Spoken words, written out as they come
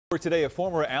Today, a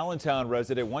former Allentown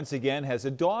resident once again has a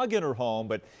dog in her home,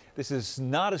 but this is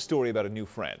not a story about a new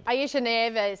friend. Aisha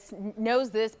Nieves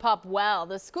knows this pup well.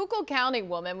 The Schuylkill County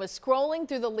woman was scrolling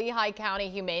through the Lehigh County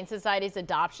Humane Society's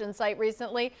adoption site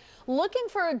recently, looking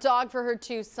for a dog for her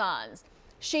two sons.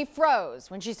 She froze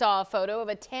when she saw a photo of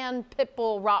a tan pit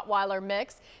bull-rottweiler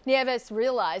mix. Nieves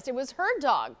realized it was her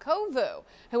dog, Kovu,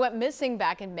 who went missing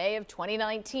back in May of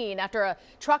 2019 after a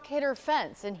truck hit her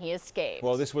fence and he escaped.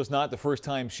 Well, this was not the first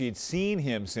time she'd seen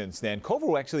him since then.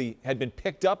 Kovu actually had been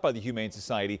picked up by the Humane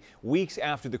Society weeks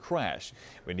after the crash.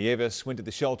 When Nieves went to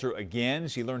the shelter again,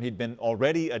 she learned he'd been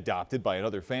already adopted by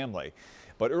another family.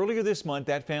 But earlier this month,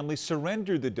 that family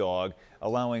surrendered the dog,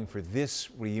 allowing for this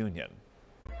reunion.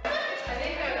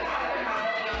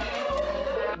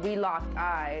 We locked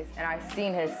eyes, and I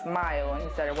seen his smile, and he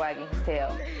started wagging his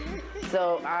tail.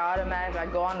 So I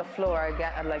automatically go on the floor, I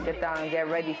get down and get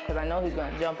ready because I know he's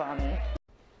going to jump on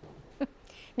me.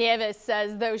 Nieves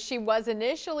says though she was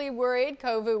initially worried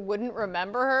Kovu wouldn't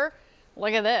remember her,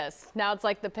 look at this. Now it's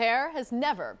like the pair has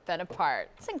never been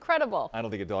apart. It's incredible. I don't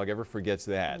think a dog ever forgets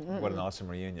that. What an awesome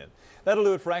reunion. That'll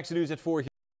do it for Action News at 4.